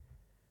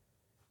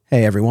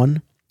Hey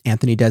everyone,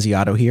 Anthony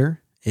Desiato here.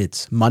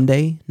 It's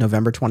Monday,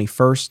 November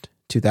 21st,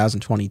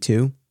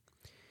 2022.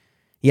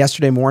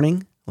 Yesterday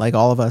morning, like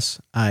all of us,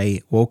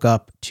 I woke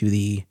up to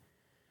the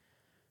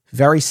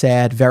very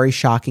sad, very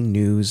shocking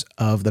news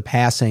of the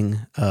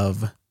passing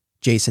of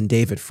Jason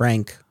David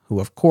Frank,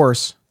 who of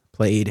course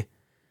played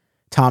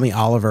Tommy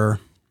Oliver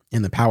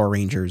in the Power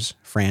Rangers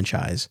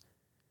franchise.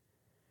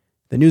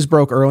 The news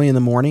broke early in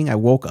the morning. I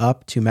woke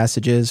up to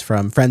messages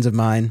from friends of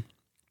mine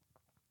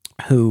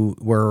who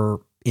were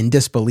in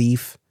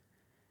disbelief,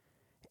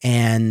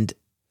 and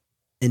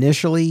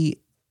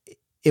initially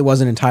it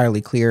wasn't entirely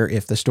clear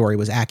if the story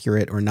was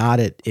accurate or not.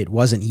 It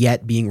wasn't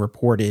yet being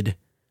reported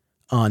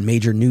on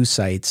major news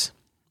sites,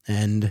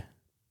 and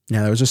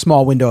there was a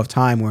small window of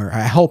time where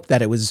I hoped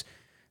that it was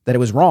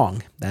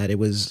wrong, that it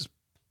was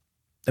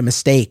a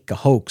mistake, a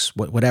hoax,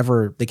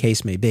 whatever the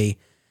case may be.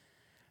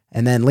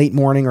 And then late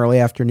morning, early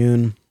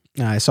afternoon,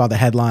 I saw the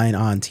headline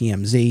on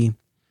TMZ: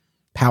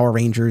 Power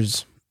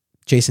Rangers,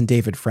 Jason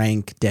David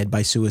Frank dead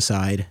by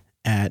suicide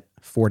at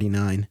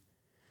 49.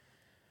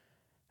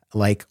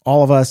 Like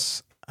all of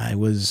us, I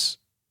was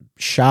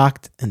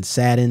shocked and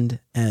saddened,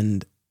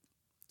 and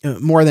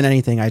more than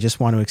anything, I just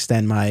want to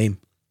extend my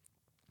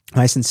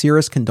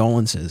sincerest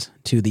condolences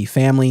to the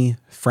family,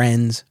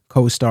 friends,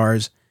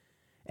 co-stars,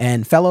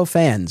 and fellow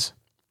fans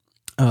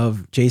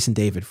of Jason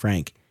David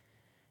Frank.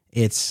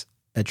 It's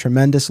a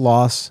tremendous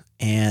loss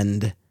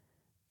and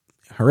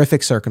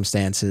horrific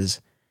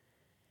circumstances.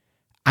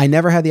 I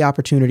never had the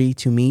opportunity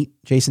to meet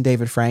Jason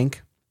David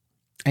Frank.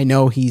 I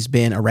know he's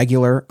been a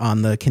regular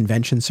on the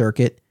convention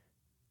circuit.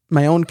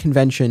 My own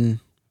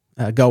convention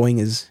going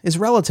is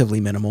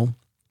relatively minimal.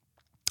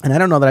 And I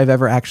don't know that I've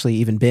ever actually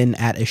even been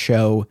at a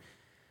show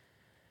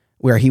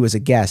where he was a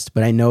guest,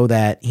 but I know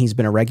that he's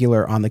been a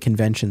regular on the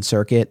convention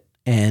circuit.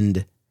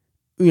 And,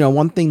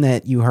 one thing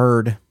that you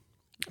heard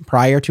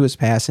prior to his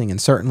passing, and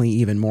certainly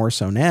even more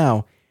so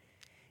now,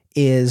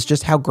 is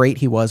just how great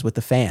he was with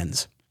the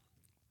fans.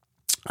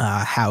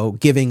 How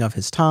giving of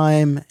his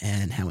time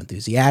and how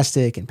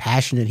enthusiastic and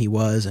passionate he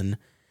was, and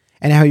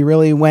how he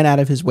really went out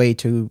of his way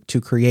to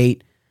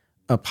create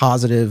a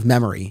positive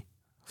memory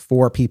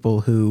for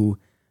people who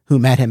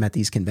met him at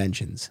these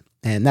conventions.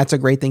 And that's a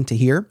great thing to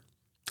hear.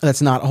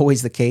 That's not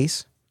always the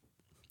case,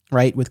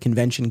 right, with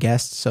convention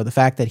guests. So the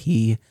fact that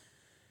he,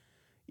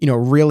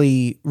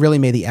 really, really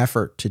made the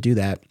effort to do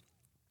that,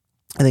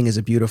 I think is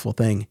a beautiful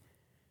thing.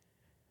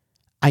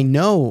 I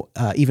know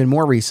even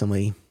more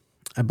recently,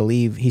 I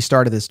believe he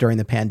started this during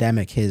the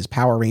pandemic, his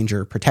Power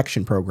Ranger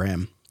protection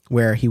program,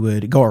 where he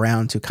would go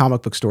around to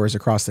comic book stores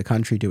across the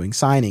country doing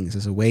signings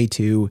as a way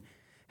to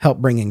help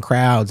bring in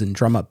crowds and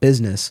drum up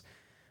business,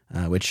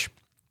 which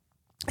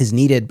is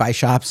needed by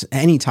shops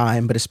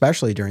anytime, but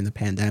especially during the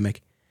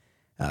pandemic.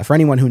 For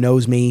anyone who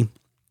knows me,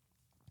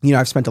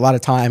 I've spent a lot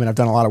of time and I've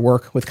done a lot of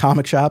work with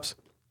comic shops.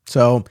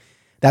 So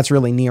that's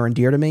really near and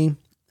dear to me.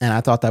 And I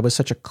thought that was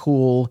such a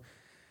cool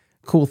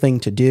thing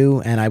to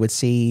do. And I would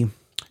see,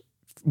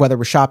 whether it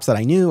was shops that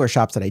I knew or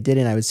shops that I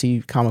didn't, I would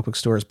see comic book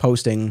stores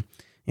posting,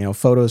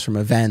 photos from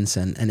events,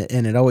 and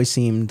it always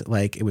seemed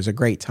like it was a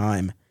great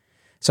time.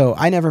 So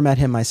I never met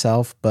him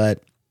myself,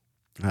 but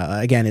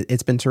again,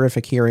 it's been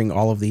terrific hearing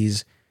all of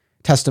these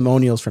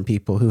testimonials from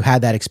people who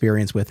had that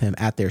experience with him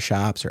at their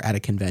shops or at a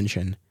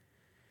convention.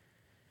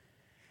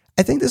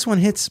 I think this one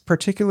hits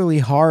particularly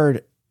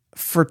hard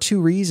for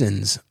two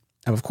reasons.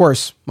 Of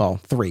course, well,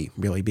 three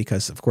really,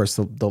 because of course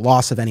the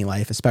loss of any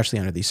life, especially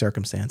under these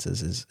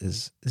circumstances,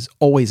 is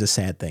always a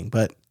sad thing.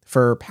 But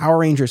for Power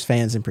Rangers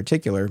fans in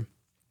particular,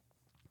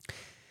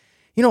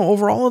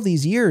 over all of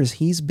these years,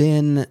 he's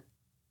been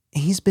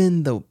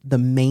the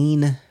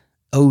main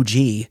OG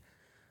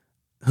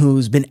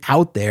who's been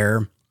out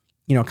there,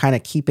 kind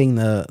of keeping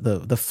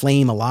the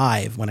flame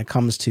alive when it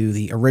comes to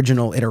the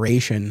original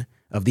iteration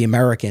of the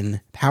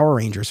American Power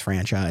Rangers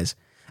franchise.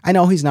 I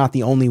know he's not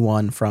the only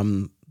one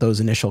from those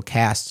initial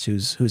casts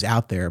who's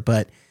out there,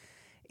 but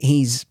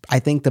he's, I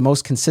think, the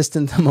most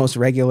consistent, the most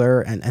regular,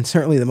 and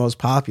certainly the most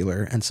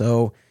popular. And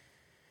so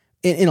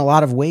in a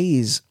lot of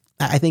ways,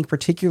 I think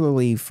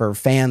particularly for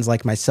fans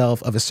like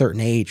myself of a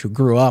certain age who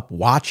grew up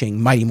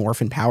watching Mighty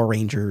Morphin Power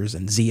Rangers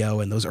and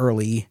Zeo and those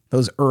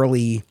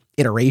early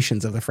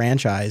iterations of the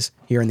franchise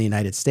here in the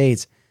United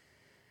States,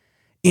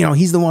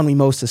 he's the one we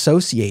most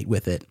associate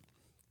with it.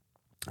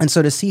 And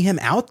so to see him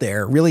out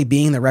there really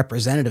being the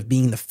representative,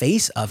 being the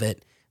face of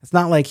it, it's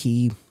not like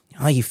he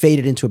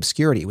faded into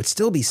obscurity. It would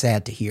still be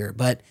sad to hear,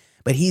 but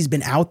he's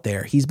been out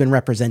there. He's been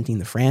representing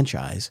the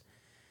franchise.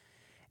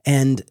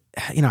 And,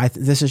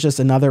 this is just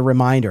another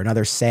reminder,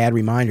 another sad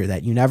reminder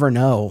that you never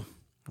know,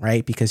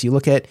 right? Because you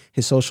look at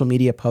his social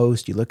media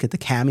post, you look at the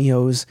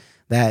cameos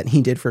that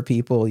he did for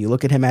people, you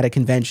look at him at a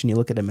convention, you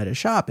look at him at a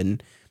shop,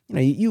 and,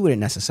 you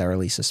wouldn't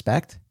necessarily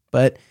suspect,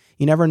 but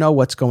you never know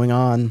what's going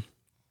on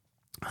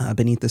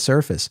beneath the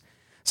surface.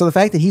 So the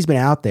fact that he's been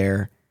out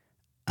there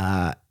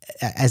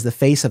as the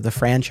face of the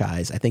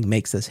franchise, I think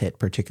makes this hit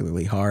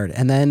particularly hard.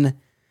 And then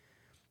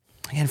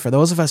again, for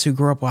those of us who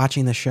grew up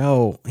watching the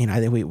show, I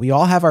think we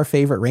all have our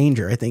favorite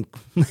Ranger. I think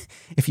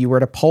if you were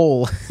to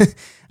poll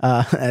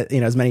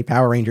as many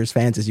Power Rangers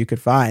fans as you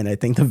could find. I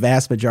think the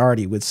vast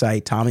majority would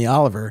cite Tommy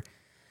Oliver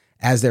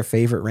as their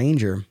favorite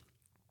Ranger.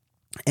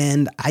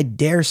 And I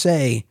dare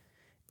say,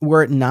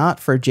 were it not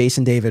for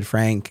Jason David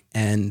Frank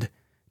and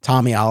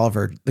Tommy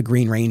Oliver, the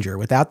Green Ranger,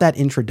 without that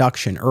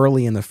introduction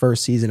early in the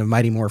first season of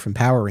Mighty Morphin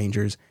Power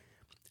Rangers,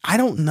 I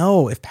don't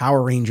know if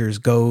Power Rangers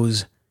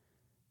goes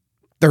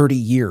 30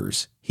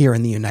 years here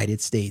in the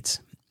United States.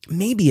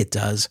 Maybe it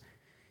does,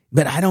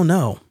 but I don't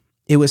know.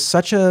 It was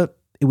such a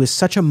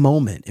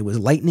moment. It was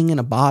lightning in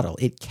a bottle.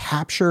 It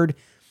captured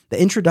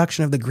the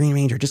introduction of the Green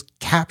Ranger, just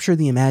captured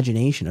the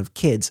imagination of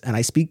kids. And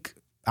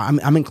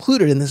I'm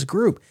included in this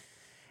group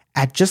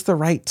at just the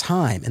right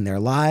time in their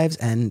lives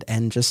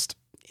and just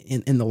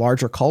in the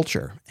larger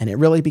culture. And it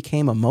really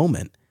became a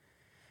moment.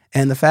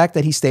 And the fact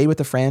that he stayed with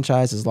the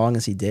franchise as long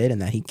as he did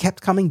and that he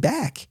kept coming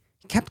back.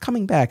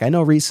 I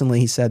know recently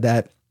he said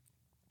that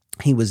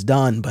he was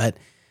done, but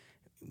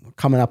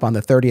coming up on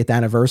the 30th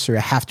anniversary,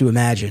 I have to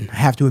imagine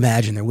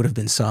there would have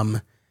been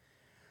some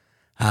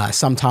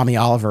Tommy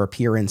Oliver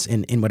appearance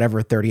in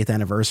whatever 30th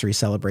anniversary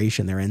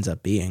celebration there ends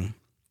up being.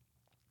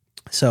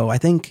 So I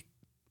think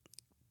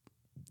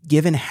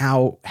given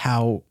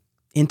how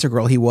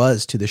integral he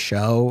was to the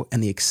show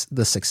and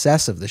the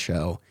success of the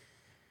show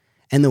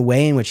and the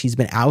way in which he's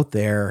been out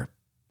there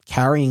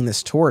carrying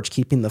this torch,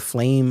 keeping the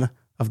flame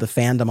of the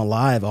fandom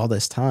alive all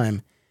this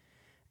time,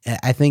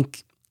 I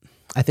think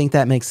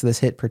that makes this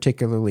hit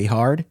particularly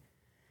hard.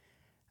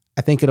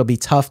 I think it'll be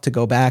tough to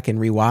go back and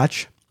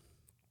rewatch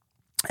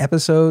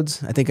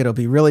episodes. I think it'll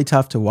be really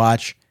tough to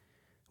watch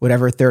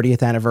whatever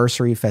 30th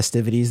anniversary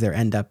festivities there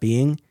end up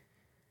being.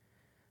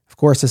 Of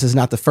course, this is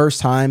not the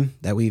first time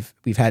that we've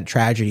had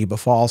tragedy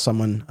befall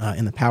someone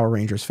in the Power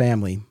Rangers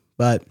family.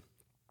 But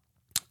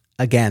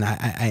again,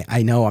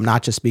 I know I'm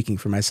not just speaking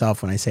for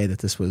myself when I say that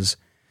this was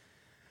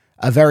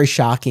a very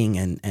shocking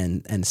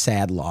and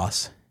sad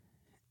loss.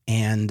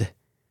 And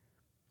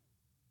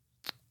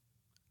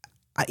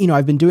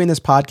I've been doing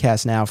this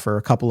podcast now for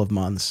a couple of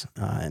months.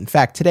 In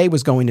fact, today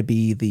was going to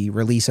be the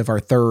release of our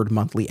third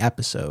monthly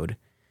episode.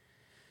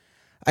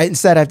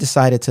 Instead, I've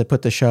decided to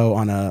put the show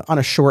on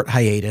a short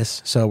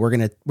hiatus. So we're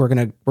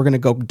gonna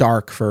go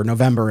dark for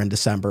November and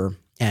December,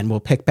 and we'll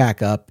pick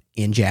back up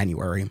in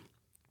January.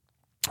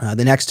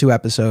 The next two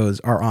episodes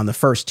are on the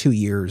first 2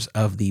 years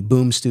of the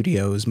Boom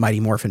Studios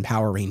Mighty Morphin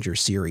Power Rangers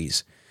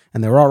series,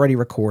 and they're already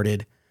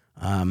recorded.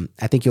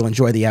 I think you'll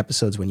enjoy the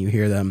episodes when you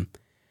hear them.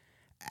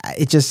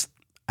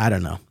 I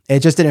don't know. It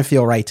just didn't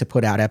feel right to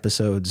put out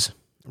episodes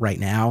right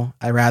now.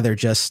 I'd rather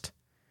just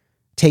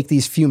take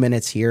these few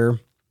minutes here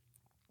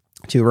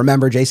to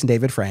remember Jason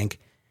David Frank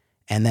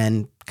and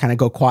then kind of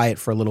go quiet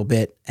for a little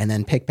bit and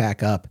then pick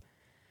back up.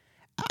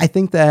 I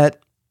think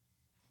that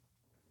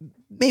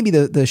maybe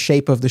the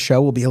shape of the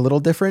show will be a little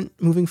different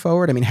moving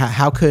forward. I mean,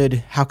 how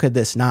could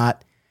this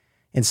not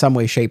in some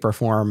way, shape, or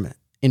form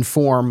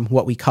inform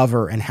what we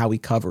cover and how we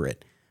cover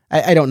it?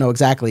 I don't know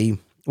exactly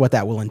what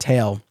that will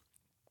entail.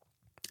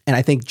 And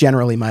I think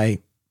generally my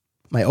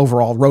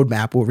overall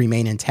roadmap will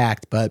remain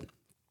intact, but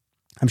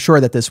I'm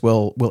sure that this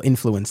will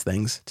influence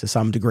things to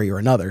some degree or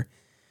another.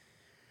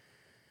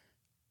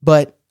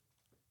 But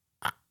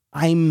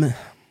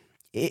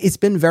it's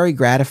been very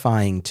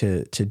gratifying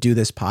to do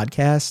this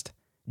podcast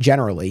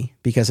generally,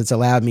 because it's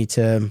allowed me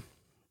to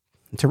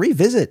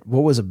revisit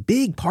what was a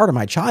big part of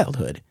my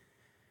childhood.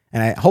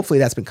 And hopefully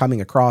that's been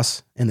coming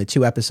across in the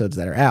 2 episodes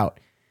that are out.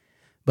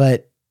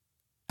 But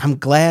I'm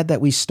glad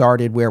that we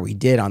started where we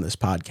did on this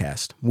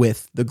podcast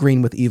with the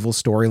Green with Evil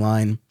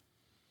storyline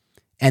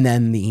and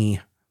then the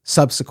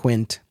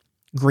subsequent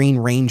Green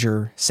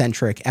Ranger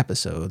centric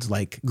episodes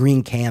like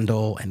Green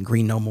Candle and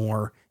Green No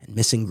More and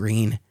Missing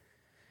Green.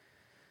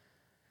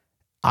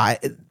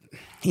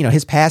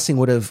 His passing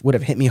would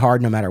have hit me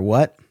hard no matter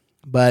what,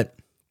 but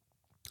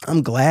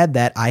I'm glad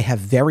that I have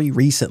very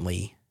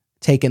recently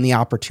taken the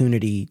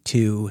opportunity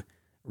to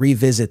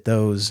revisit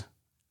those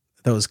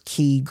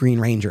key Green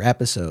Ranger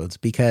episodes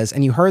because,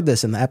 and you heard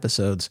this in the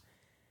episodes,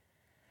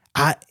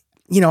 I'm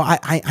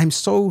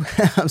so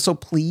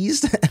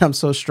pleased and I'm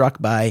so struck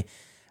by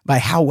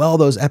how well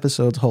those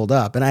episodes hold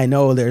up. And I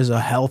know there's a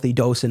healthy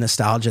dose of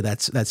nostalgia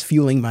that's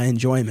fueling my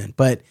enjoyment,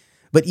 but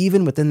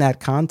even within that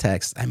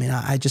context, I mean,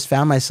 I just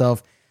found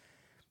myself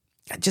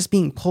just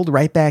being pulled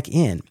right back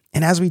in.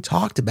 And as we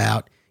talked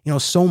about,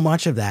 so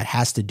much of that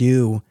has to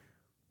do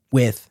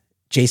with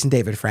Jason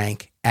David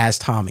Frank as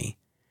Tommy.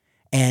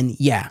 And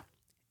yeah,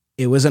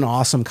 it was an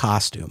awesome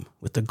costume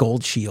with the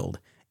gold shield,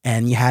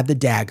 and you had the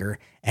dagger,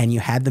 and you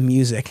had the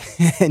music,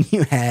 and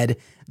you had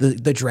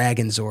the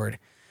Dragon Zord,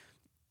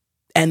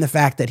 and the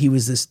fact that he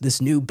was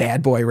this new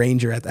bad boy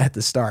ranger at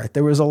the start.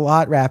 There was a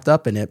lot wrapped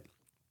up in it,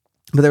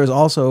 but there was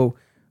also,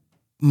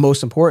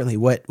 most importantly,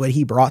 what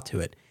he brought to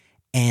it,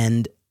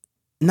 and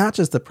not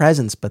just the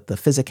presence, but the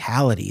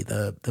physicality,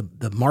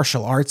 the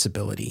martial arts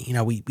ability.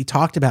 We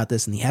talked about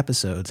this in the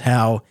episodes,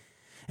 how,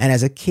 and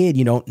as a kid,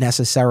 you don't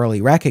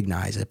necessarily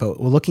recognize it, but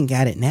we're looking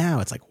at it now,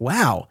 it's like,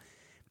 wow,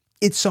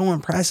 it's so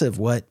impressive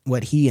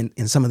what he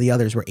and some of the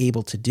others were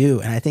able to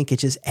do. And I think it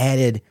just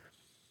added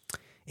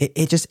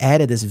it just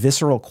added this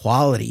visceral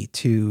quality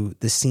to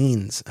the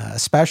scenes,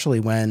 especially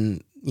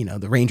when,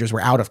 the Rangers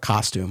were out of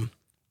costume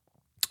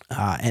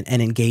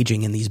and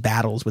engaging in these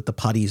battles with the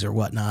putties or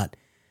whatnot.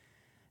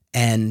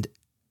 And,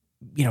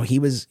 he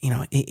was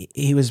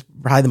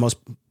probably the most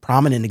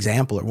prominent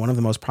example, or one of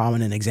the most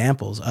prominent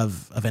examples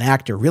of an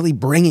actor really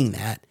bringing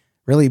that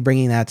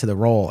to the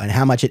role, and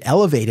how much it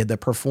elevated the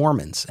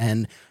performance.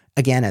 And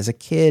again, as a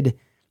kid,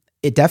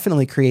 it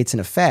definitely creates an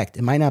effect.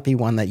 It might not be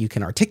one that you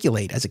can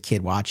articulate as a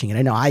kid watching it.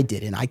 I know I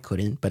didn't, I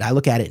couldn't, but I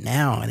look at it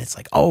now and it's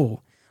like,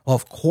 oh, well,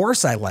 of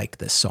course I like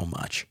this so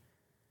much.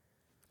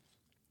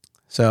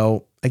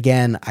 So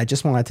again, I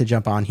just wanted to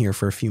jump on here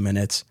for a few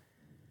minutes.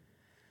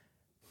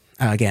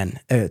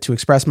 To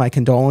express my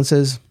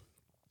condolences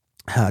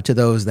to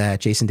those that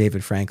Jason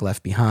David Frank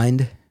left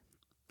behind,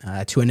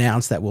 to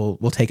announce that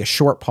we'll take a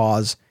short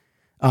pause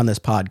on this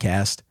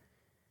podcast,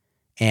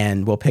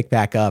 and we'll pick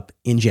back up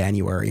in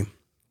January.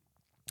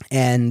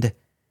 And,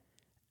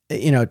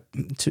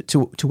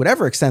 to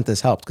whatever extent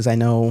this helps, because I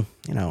know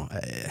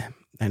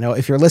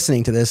if you're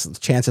listening to this,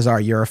 chances are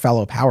you're a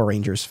fellow Power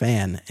Rangers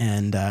fan.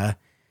 And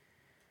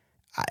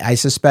I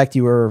suspect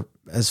you were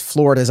as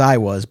floored as I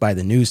was by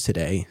the news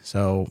today.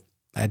 So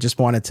I just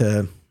wanted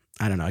to,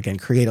 again,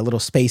 create a little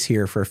space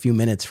here for a few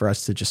minutes for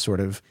us to just sort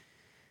of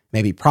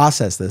maybe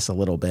process this a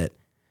little bit.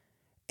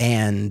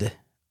 And,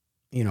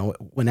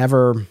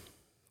 whenever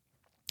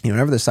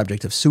the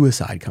subject of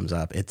suicide comes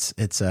up, it's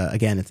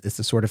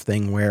the sort of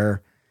thing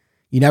where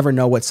you never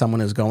know what someone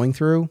is going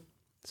through.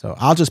 So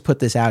I'll just put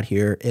this out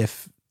here.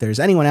 If there's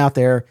anyone out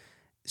there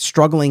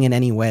struggling in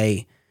any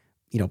way,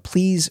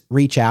 please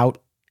reach out,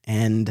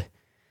 and,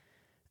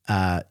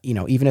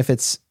 even if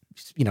it's,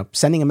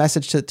 sending a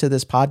message to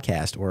this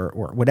podcast or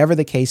whatever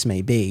the case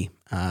may be,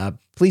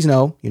 please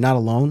know you're not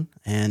alone.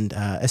 And,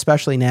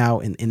 especially now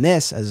in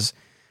this, as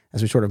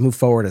we sort of move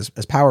forward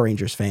as Power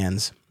Rangers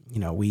fans,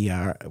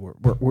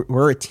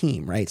 we're a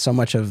team, right? So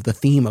much of the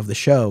theme of the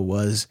show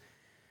was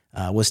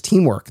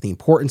teamwork, the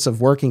importance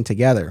of working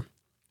together.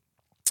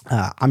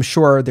 I'm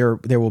sure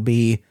there will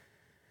be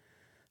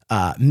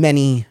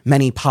many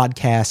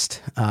podcasts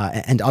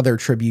and other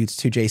tributes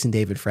to Jason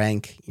David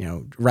Frank,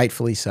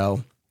 rightfully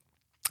so.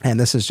 And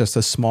this is just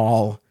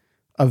a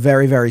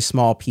very, very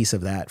small piece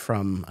of that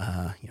from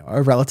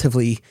a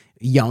relatively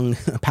young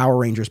Power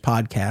Rangers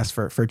podcast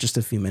for just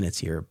a few minutes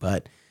here.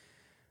 But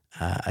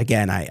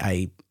again,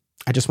 I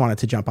just wanted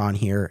to jump on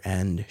here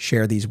and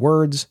share these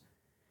words.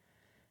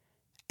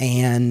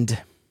 And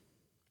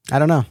I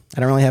don't know. I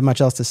don't really have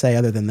much else to say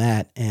other than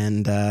that.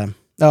 And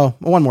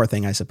one more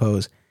thing, I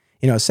suppose.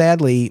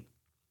 Sadly,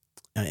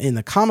 in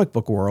the comic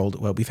book world,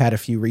 well, we've had a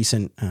few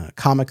recent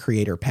comic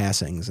creator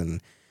passings,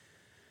 and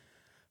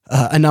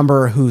a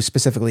number who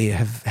specifically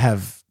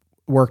have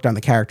worked on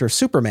the character of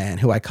Superman,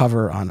 who I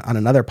cover on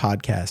another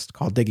podcast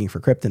called Digging for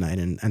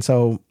Kryptonite. And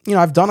so,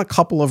 I've done a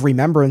couple of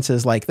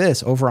remembrances like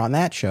this over on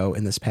that show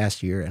in this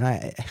past year, and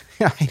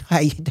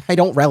I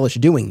don't relish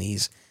doing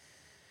these.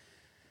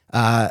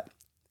 So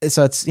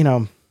it's,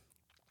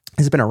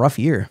 it's been a rough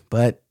year,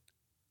 but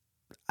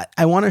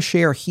I want to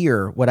share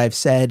here what I've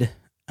said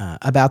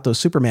about those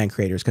Superman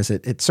creators, because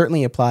it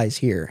certainly applies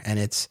here. And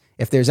it's,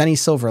 if there's any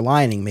silver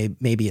lining,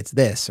 maybe it's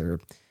this, or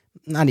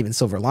not even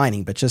silver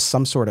lining, but just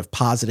some sort of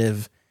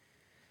positive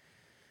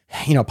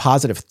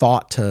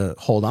thought to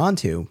hold on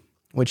to,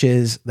 which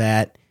is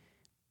that,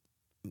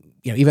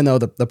 even though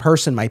the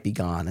person might be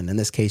gone, and in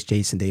this case,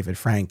 Jason David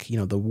Frank,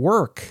 the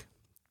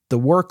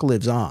work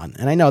lives on.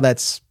 And I know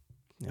that's,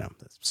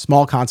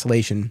 small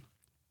consolation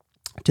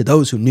to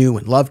those who knew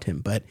and loved him.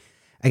 But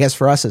I guess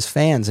for us as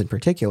fans in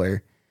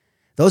particular,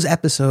 those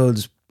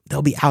episodes,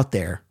 they'll be out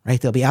there,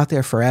 right? They'll be out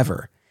there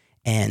forever.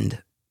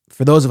 And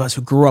for those of us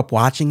who grew up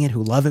watching it,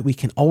 who love it, we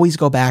can always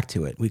go back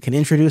to it. We can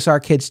introduce our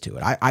kids to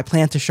it. I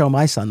plan to show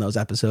my son those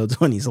episodes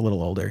when he's a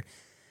little older.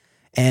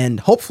 And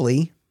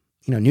hopefully,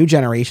 new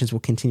generations will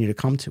continue to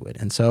come to it.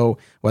 And so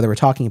whether we're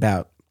talking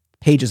about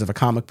pages of a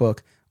comic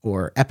book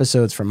or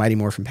episodes from Mighty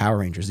Morphin Power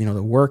Rangers,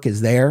 the work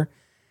is there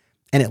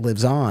and it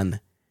lives on,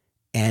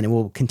 and it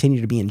will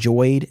continue to be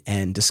enjoyed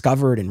and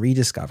discovered and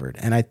rediscovered.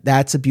 And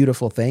that's a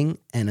beautiful thing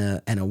and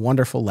a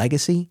wonderful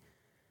legacy.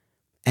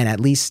 And at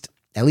least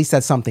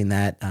that's something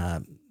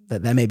that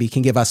maybe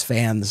can give us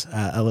fans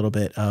a little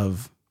bit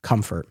of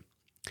comfort.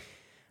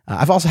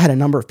 I've also had a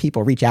number of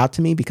people reach out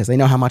to me because they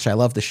know how much I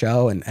love the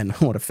show and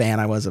what a fan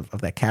I was of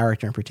that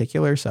character in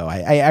particular. So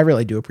I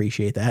really do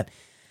appreciate that.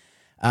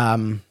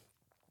 Again,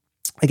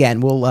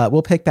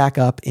 we'll pick back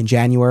up in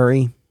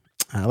January.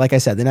 Like I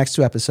said, the next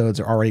two episodes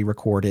are already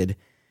recorded,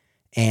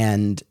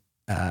 and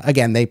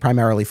again, they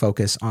primarily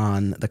focus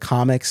on the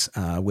comics,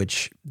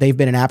 which they've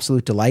been an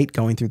absolute delight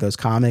going through those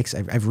comics.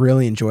 I've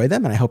really enjoyed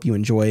them, and I hope you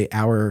enjoy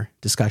our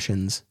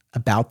discussions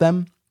about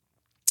them.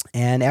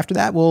 And after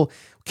that, we'll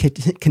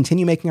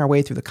continue making our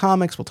way through the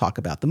comics. We'll talk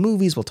about the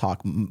movies. We'll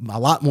talk a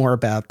lot more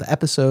about the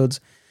episodes.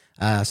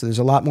 So there's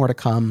a lot more to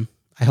come.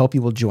 I hope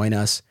you will join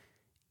us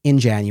in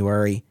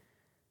January.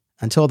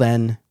 Until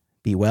then,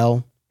 be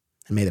well,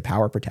 and may the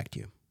power protect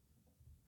you.